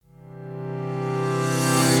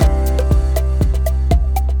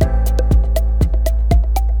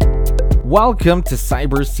Welcome to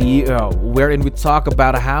Cyber CEO, wherein we talk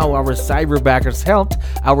about how our cyberbackers helped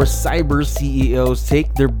our cyber CEOs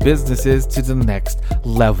take their businesses to the next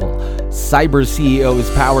level. Cyber CEO is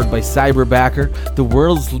powered by Cyberbacker, the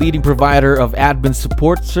world's leading provider of admin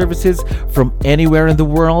support services from anywhere in the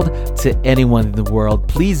world to anyone in the world.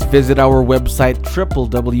 Please visit our website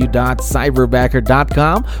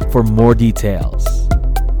www.cyberbacker.com for more details.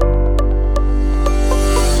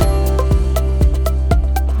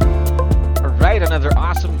 Right, another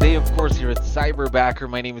awesome day, of course, here at Cyberbacker.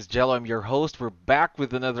 My name is Jello. I'm your host. We're back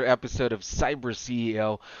with another episode of Cyber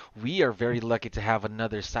CEO. We are very lucky to have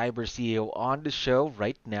another Cyber CEO on the show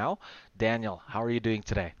right now. Daniel, how are you doing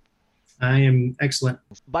today? I am excellent.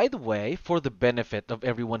 By the way, for the benefit of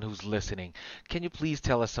everyone who's listening, can you please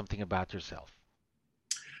tell us something about yourself?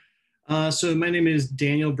 So my name is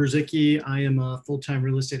Daniel Berzicki. I am a full-time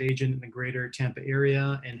real estate agent in the greater Tampa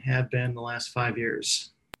area and have been the last 5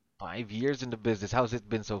 years. 5 years in the business. How's it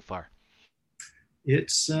been so far?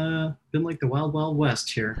 It's been like the wild, wild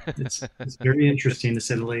west here. It's very interesting to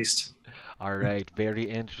say the least. All right, very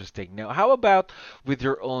interesting. Now, how about with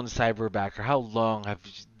your own cyberbacker? How long have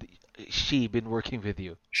she been working with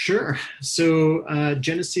you? Sure. So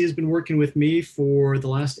Genesee has been working with me for the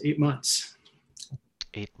last 8 months.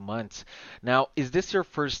 8 months. Now, is this your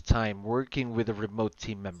first time working with a remote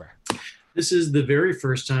team member? This is the very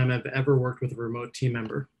first time I've ever worked with a remote team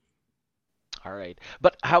member. All right.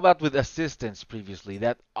 But how about with assistants previously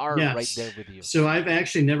that are right Yes. there with you? So I've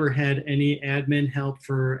actually never had any admin help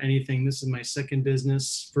for anything. This is my second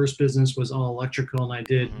business. First business was all electrical, and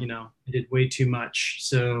Hmm. I did way too much.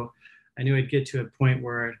 So I knew I'd get to a point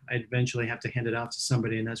where I'd eventually have to hand it off to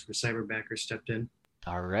somebody, and that's where Cyberbacker stepped in.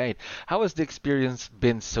 All right. How has the experience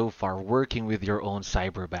been so far working with your own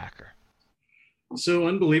cyberbacker? So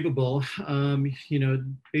unbelievable.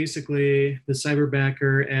 Basically the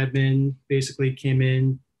Cyberbacker admin basically came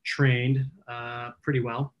in, trained pretty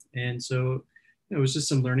well. And so it was just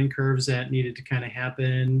some learning curves that needed to kind of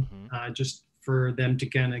happen Hmm. just for them to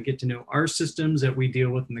kind of get to know our systems that we deal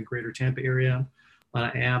with in the greater Tampa area. A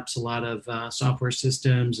lot of apps, a lot of software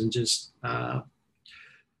systems, and just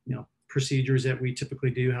procedures that we typically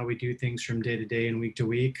do, how we do things from day to day and week to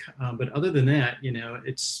week. But other than that,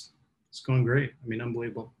 it's going great. I mean,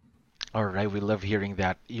 unbelievable. All right, we love hearing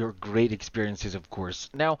that. Your great experiences, of course.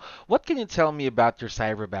 Now, what can you tell me about your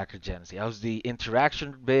cyberbacker, Genesee? How's the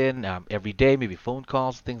interaction been? Every day, maybe phone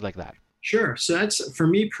calls, things like that. Sure. So that's for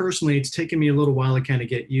me personally. It's taken me a little while to kind of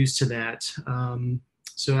get used to that.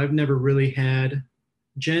 So I've never really had.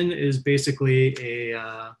 Jen is basically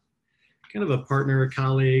a kind of a partner, a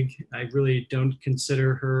colleague. I really don't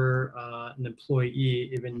consider her an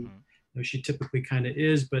employee, even Hmm. though she typically kind of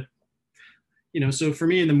is. But so for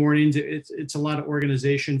me in the mornings, it's a lot of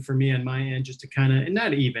organization for me on my end, just to kind of, and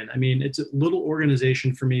not even, I mean, it's a little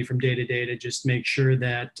organization for me from day to day to just make sure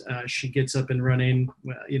that she gets up and running,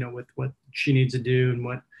 with what she needs to do and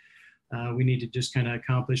what we need to just kind of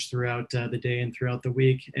accomplish throughout the day and throughout the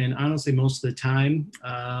week. And honestly, most of the time,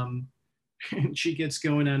 she gets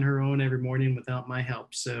going on her own every morning without my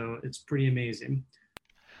help. So it's pretty amazing.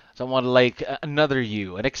 Someone like another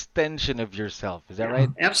you, an extension of yourself. Is that Yeah, right?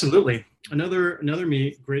 absolutely. Another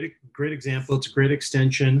me, great example. It's a great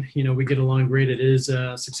extension. We get along great. It is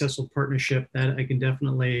a successful partnership that I can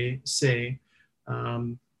definitely say.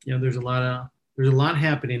 There's a lot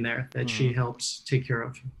happening there that Hmm. she helps take care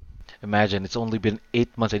of. Imagine it's only been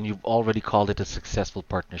 8 months and you've already called it a successful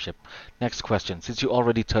partnership. Next question, since you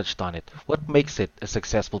already touched on it, what makes it a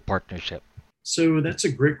successful partnership? So that's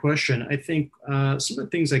a great question. I think some of the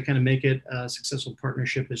things that kind of make it a successful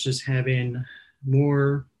partnership is just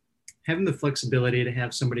more, having the flexibility to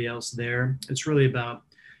have somebody else there. It's really about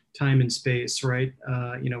time and space, right?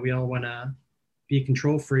 We all want to be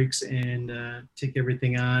control freaks and take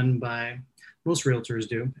everything on by, most realtors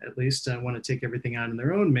do, at least, want to take everything on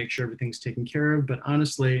their own, make sure everything's taken care of. But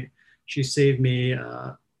honestly, she saved me.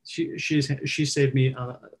 She saved me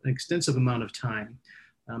an extensive amount of time.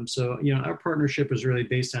 So our partnership is really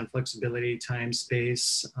based on flexibility, time,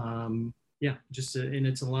 space. Yeah, just and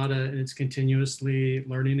it's a lot of and it's continuously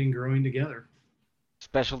learning and growing together.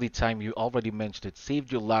 Especially time, you already mentioned it,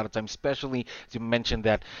 saved you a lot of time, especially as you mentioned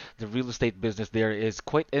that the real estate business there is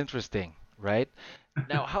quite interesting, right?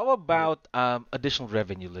 Now, how Right. about additional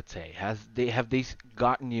revenue, let's say? Have they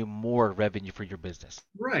gotten you more revenue for your business?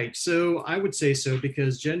 Right. So I would say so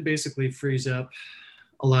because Jen basically frees up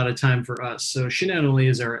a lot of time for us. So she not only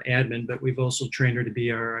is our admin, but we've also trained her to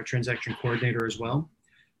be our transaction coordinator as well.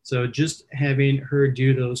 So just having her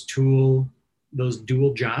do those dual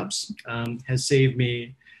jobs has saved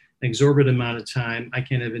me exorbitant amount of time. I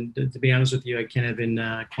can't even, to be honest with you, I can't even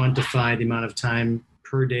quantify the amount of time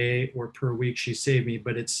per day or per week she saved me,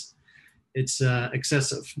 but it's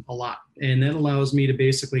excessive, a lot, and that allows me to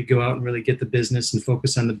basically go out and really get the business and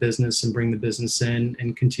focus on the business and bring the business in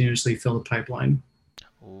and continuously fill the pipeline.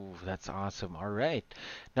 Oh, that's awesome. All right.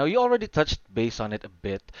 Now, you already touched base on it a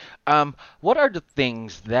bit. What are the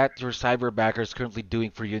things that your cyberbacker is currently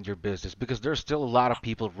doing for you in your business? Because there's still a lot of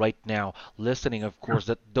people right now listening, of course,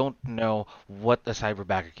 that don't know what a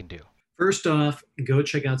cyberbacker can do. First off, go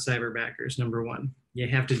check out Cyberbackers. Number one, you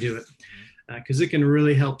have to do it Mhm. because it can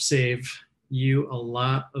really help save you a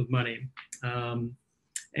lot of money. Um,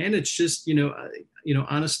 and it's just,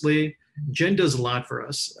 honestly, Jen does a lot for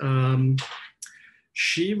us.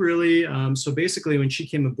 She really, so basically, when she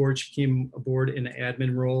came aboard in an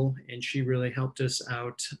admin role, and she really helped us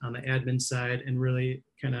out on the admin side, and really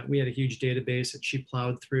kind of, we had a huge database that she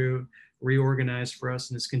plowed through, reorganized for us,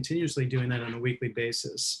 and is continuously doing that on a weekly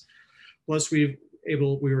basis. Plus, we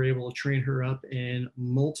were able to train her up in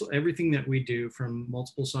multiple everything that we do, from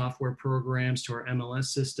multiple software programs to our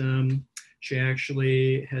MLS system. She's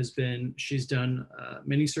done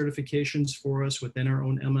many certifications for us within our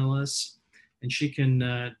own MLS, and she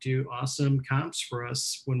can do awesome comps for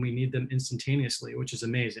us when we need them instantaneously, which is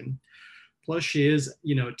amazing. Plus, she is,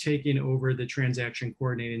 taking over the transaction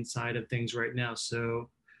coordinating side of things right now.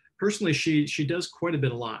 So personally, she does quite a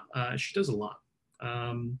bit, a lot. She does a lot.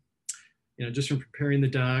 Um, just from preparing the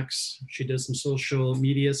docs. She does some social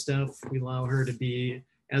media stuff. We allow her to be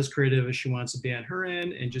as creative as she wants to be on her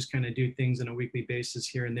end, and just kind of do things on a weekly basis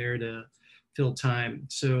here and there to fill time.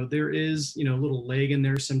 So there is, a little lag in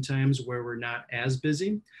there sometimes where we're not as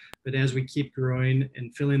busy, but as we keep growing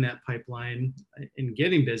and filling that pipeline and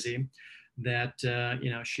getting busy, that,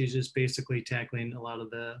 she's just basically tackling a lot of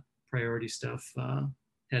the priority stuff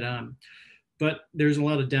head on. But there's a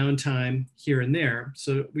lot of downtime here and there.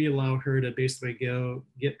 So we allow her to basically go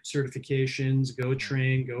get certifications, go Mhm.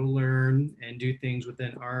 train, go learn, and do things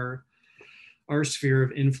within our sphere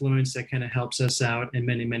of influence that kind of helps us out in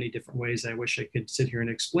many, many different ways. I wish I could sit here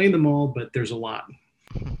and explain them all, but there's a lot.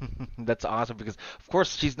 That's awesome because, of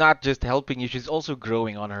course, she's not just helping you, she's also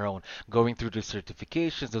growing on her own, going through the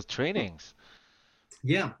certifications, those trainings.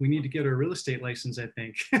 Yeah, we need to get our real estate license, I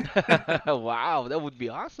think. Wow, that would be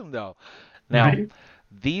awesome though. Now, Right?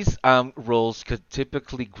 these roles could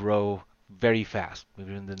typically grow very fast,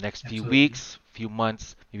 maybe in the next few Absolutely. weeks, few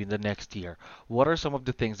months, maybe in the next year. What are some of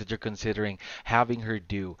the things that you're considering having her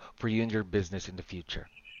do for you and your business in the future?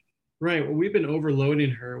 Right. Well, we've been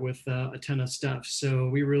overloading her with a ton of stuff. So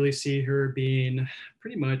we really see her being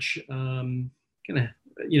pretty much kind of,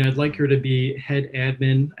 I'd like Mhm. her to be head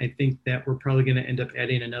admin. I think that we're probably going to end up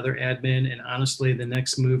adding another admin. And honestly, the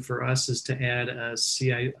next move for us is to add a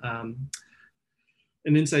CI,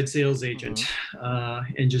 an inside sales agent,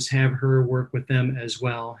 Mhm. and just have her work with them as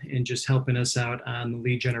well, and just helping us out on the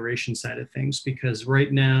lead generation side of things. Because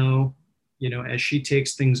right now, as she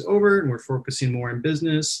takes things over and we're focusing more on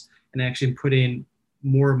business and actually putting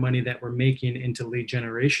more money that we're making into lead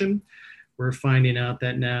generation, we're finding out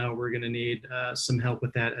that now we're going to need some help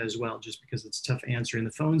with that as well, just because it's tough answering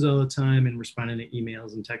the phones all the time and responding to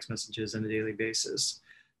emails and text messages on a daily basis.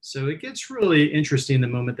 So it gets really interesting the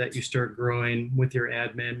moment that you start growing with your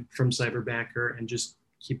admin from Cyberbacker and just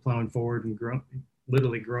keep plowing forward and grow,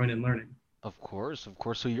 literally growing and learning. Of course, of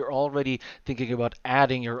course. So you're already thinking about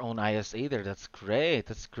adding your own ISA there. That's great.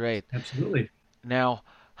 That's great. Absolutely. Now,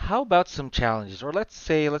 how about some challenges, or let's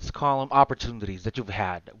say, let's call them opportunities that you've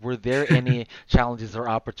had? Were there any challenges or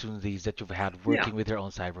opportunities that you've had Yeah. working with your own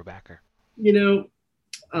cyberbacker? You know,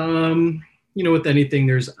 um, with anything,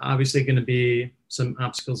 there's obviously going to be some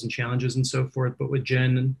obstacles and challenges and so forth. But with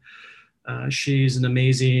Jen, she's an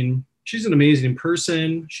amazing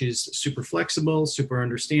person. She's super flexible, super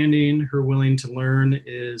understanding. Her willing to learn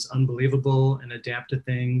is unbelievable and adapt to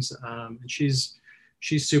things. And she's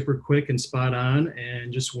super quick and spot on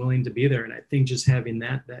and just willing to be there. And I think just having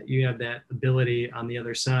that you have that ability on the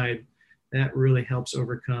other side, that really helps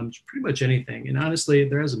overcome pretty much anything. And honestly,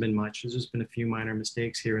 there hasn't been much. There's just been a few minor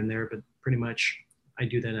mistakes here and there, but pretty much I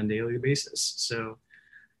do that on a daily basis. So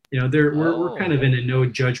we're kind Oh. of in a no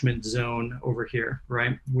judgment zone over here,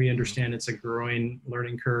 right? We Mhm. understand it's a growing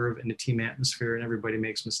learning curve and a team atmosphere, and everybody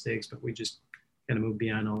makes mistakes, but we just kind of move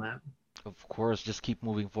beyond all that. Of course, just keep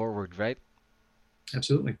moving forward, right?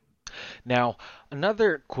 Absolutely. Now,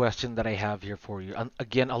 another question that I have here for you, and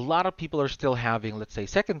again, a lot of people are still having, let's say,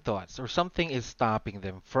 second thoughts, or something is stopping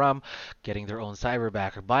them from getting their own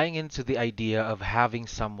cyberback or buying into the idea of having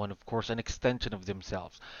someone, of course, an extension of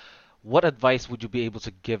themselves. What advice would you be able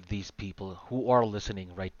to give these people who are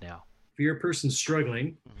listening right now? if you're a person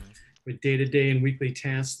struggling with day-to-day and weekly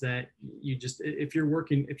tasks that if you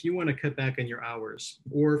want to cut back on your hours,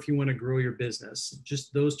 or if you want to grow your business,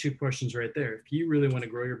 just those two questions right there. If you really want to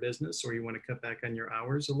grow your business, or you want to cut back on your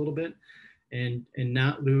hours a little bit and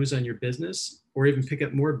not lose on your business, or even pick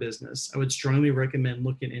up more business, I would strongly recommend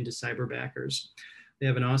looking into Cyberbackers. They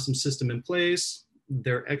have an awesome system in place.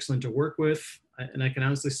 They're excellent to work with. And I can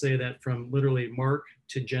honestly say that from literally Mark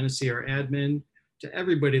to Genesee, our admin, to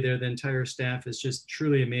everybody there, the entire staff is just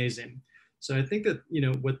truly amazing. So I think that,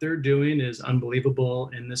 what they're doing is unbelievable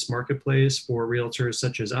in this marketplace for realtors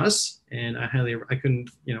such as us. And I couldn't,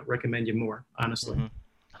 recommend you more, honestly. Mm-hmm.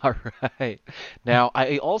 All right. Now,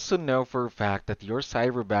 I also know for a fact that your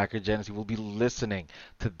cyberbacker, Genesee, will be listening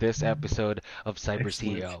to this episode of Cyber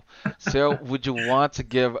CEO. So would you want to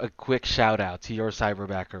give a quick shout out to your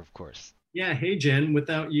cyberbacker, of course? Yeah. Hey, Jen,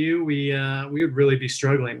 without you, we would really be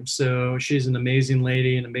struggling. So she's an amazing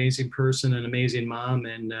lady, an amazing person, an amazing mom,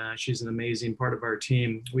 and she's an amazing part of our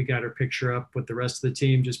team. We got her picture up with the rest of the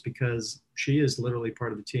team just because she is literally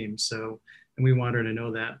part of the team. So, and we want her to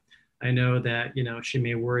know that. I know that, she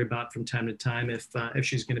may worry about from time to time if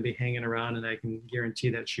she's going to be hanging around, and I can guarantee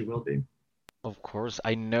that she will be. Of course,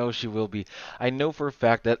 I know she will be. I know for a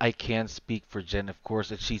fact that I can't speak for Jen, of course,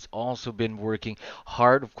 that she's also been working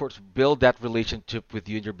hard, of course, build that relationship with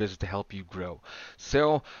you and your business to help you grow.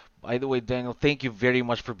 So, by the way, Daniel, thank you very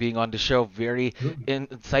much for being on the show. Very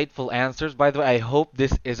insightful answers. By the way, I hope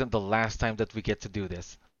this isn't the last time that we get to do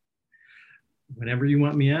this. Whenever you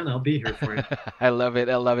want me on, I'll be here for you. I love it.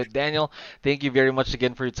 I love it. Daniel, thank you very much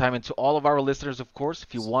again for your time. And to all of our listeners, of course,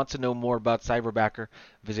 if you want to know more about Cyberbacker,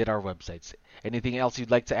 visit our websites. Anything else you'd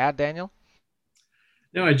like to add, Daniel?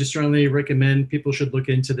 No, I just strongly recommend people should look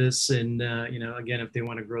into this. And, again, if they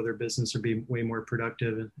want to grow their business or be way more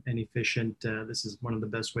productive and efficient, this is one of the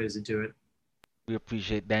best ways to do it. We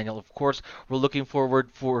appreciate Daniel. Of course, we're looking forward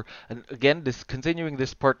for, again, continuing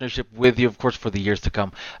this partnership with you, of course, for the years to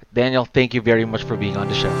come. Daniel, thank you very much for being on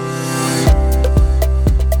the show.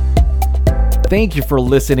 Thank you for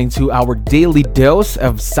listening to our daily dose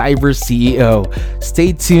of Cyber CEO.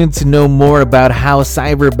 Stay tuned to know more about how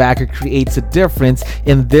Cyberbacker creates a difference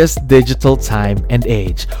in this digital time and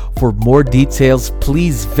age. For more details,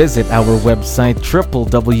 please visit our website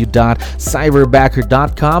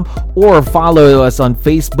www.cyberbacker.com or follow us on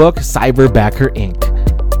Facebook, Cyberbacker Inc.